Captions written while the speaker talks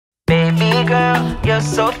girl, you're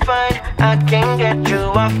so fine, I can't get you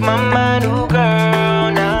off my mind. Ooh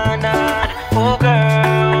girl, nah nah, ooh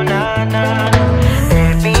girl, nah nah.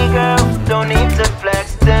 Baby girl, don't need to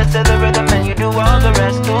flex, dance to the rhythm and you do all the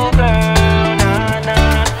rest. Ooh girl, nah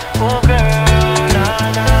nah, ooh girl,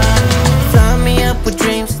 nah nah. Fly me up with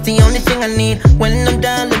dreams, the only thing I need. When I'm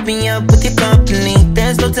down, lift me up with your company.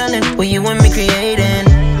 There's no telling what you and me creating.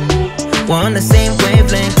 We're on the same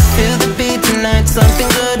wavelength. Feel the beat tonight, something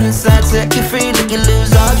good inside. Set you free, let you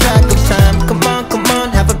lose all track of time. Come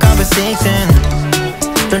on, have a conversation.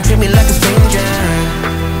 Don't treat me like a stranger.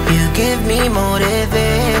 You give me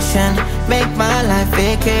motivation, make my life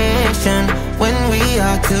vacation. When we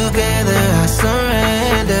are together, I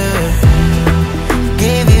surrender.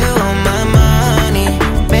 Give you all my money,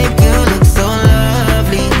 make you look so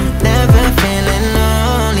lovely. Never feeling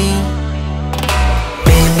lonely.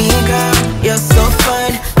 Baby girl, you're so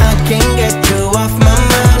fine, I can't get you off my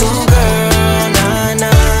mind. Ooh girl, nah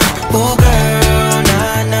nah, ooh girl,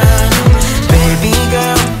 nah nah. Baby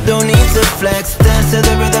girl, don't need to flex, dance to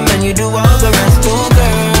the rhythm and you do all the rest. Ooh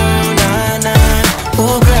girl, nah nah,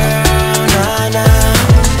 ooh girl, nah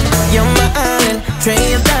nah. You're my island,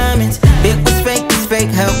 tray of diamonds. It was fake,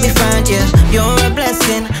 help me find you. You're a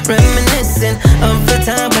blessing, reminiscing of the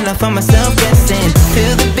time when I found myself guessing.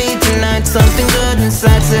 Feel the beat tonight, something good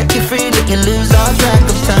inside. Set you free, let you lose all track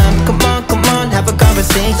of time. Come on, have a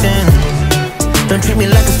conversation. Don't treat me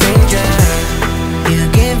like a stranger. You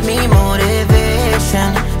give me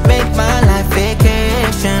motivation, make my life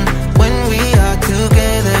vacation. When we are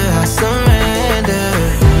together, I surrender.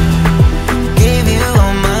 Give you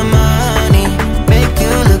all my money, make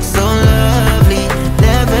you look so lovely.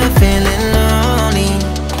 Never feeling lonely.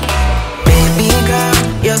 Baby girl,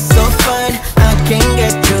 you're so fine, I can't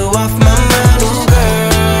get you off my mind. Ooh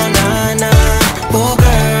girl, nah nah, ooh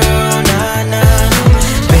girl, nah nah.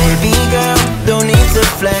 Baby girl, don't need to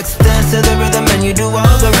flex, dance to the rhythm and you do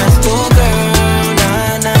all the rest. Ooh girl,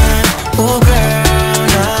 nah nah, ooh girl,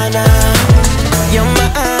 nah nah. You're my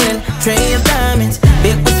island, tray of diamonds.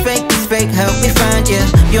 It was fake, help me find you.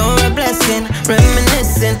 You're a blessing,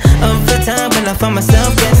 reminiscing of the time when I found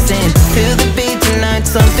myself guessing. Feel the beat tonight,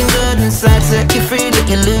 something good inside. Set you free, let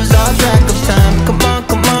you lose all track of time.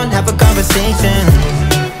 Come on, have a conversation.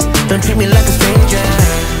 Don't treat me like a stranger.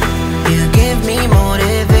 You give me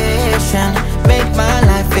motivation, make my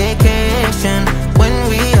life vacation. When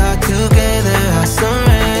we are together, I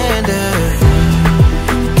surrender.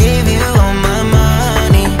 Give you all my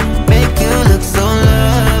money, make you look so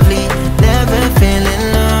lovely. Never feeling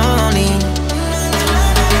lonely.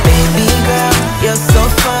 Baby girl, you're so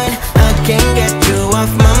fine, I can't get you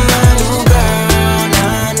off my mind. Ooh girl,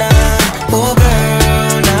 nah nah, ooh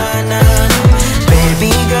girl, nah nah.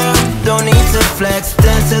 Baby girl, don't need to flex,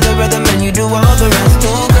 dance to the rhythm and you do all the rest.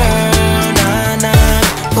 Ooh girl, nah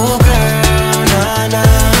nah, ooh girl, nah nah.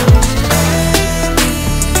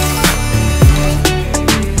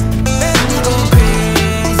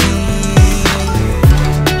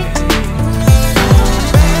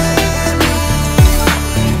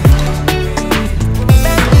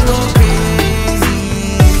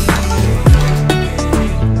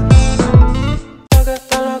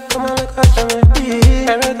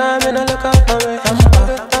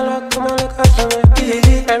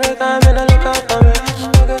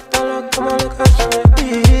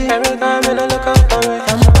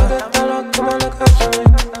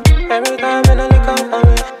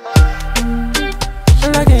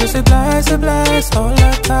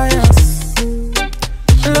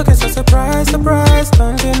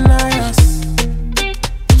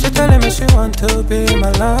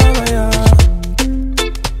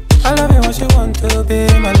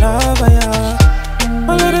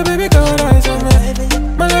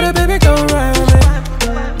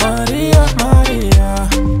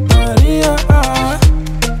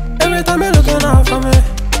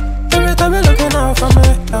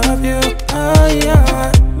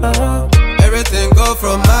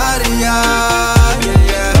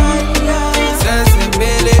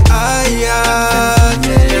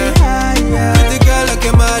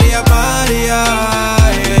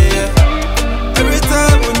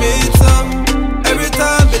 Every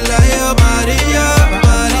time be like, oh Maria.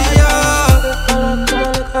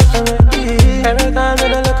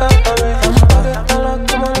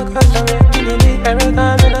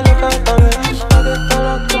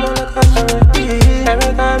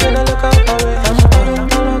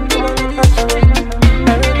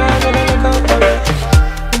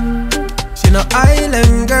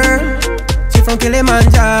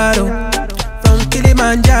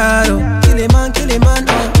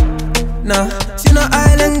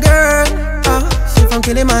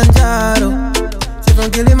 Kilimanjaro. She from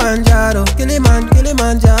Kilimanjaro,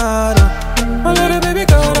 Kilimanjaro. My little baby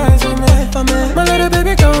girl, rise with me. My little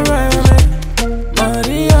baby girl, ride with me.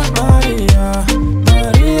 Maria, Maria,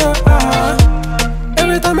 Maria.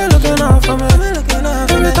 Every time you're looking out for me.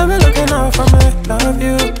 Every time you're looking out for me. Love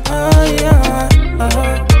you, yeah.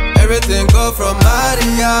 Everything go from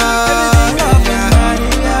Maria. Everything go from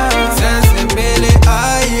Maria. Sensibility,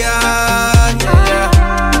 yeah.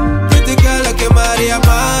 Pretty girl like a Maria,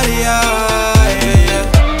 Maria.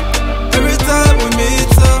 Every time we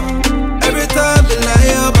meet up, every time they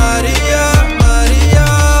lie, Maria, Maria.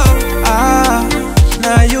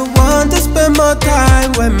 Now you want to spend more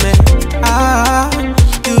time with me.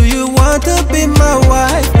 Do you want to be my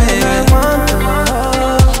wife, baby?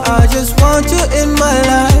 I just want you in my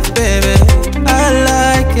life, baby. I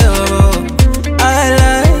like you, I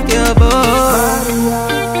like you, boy.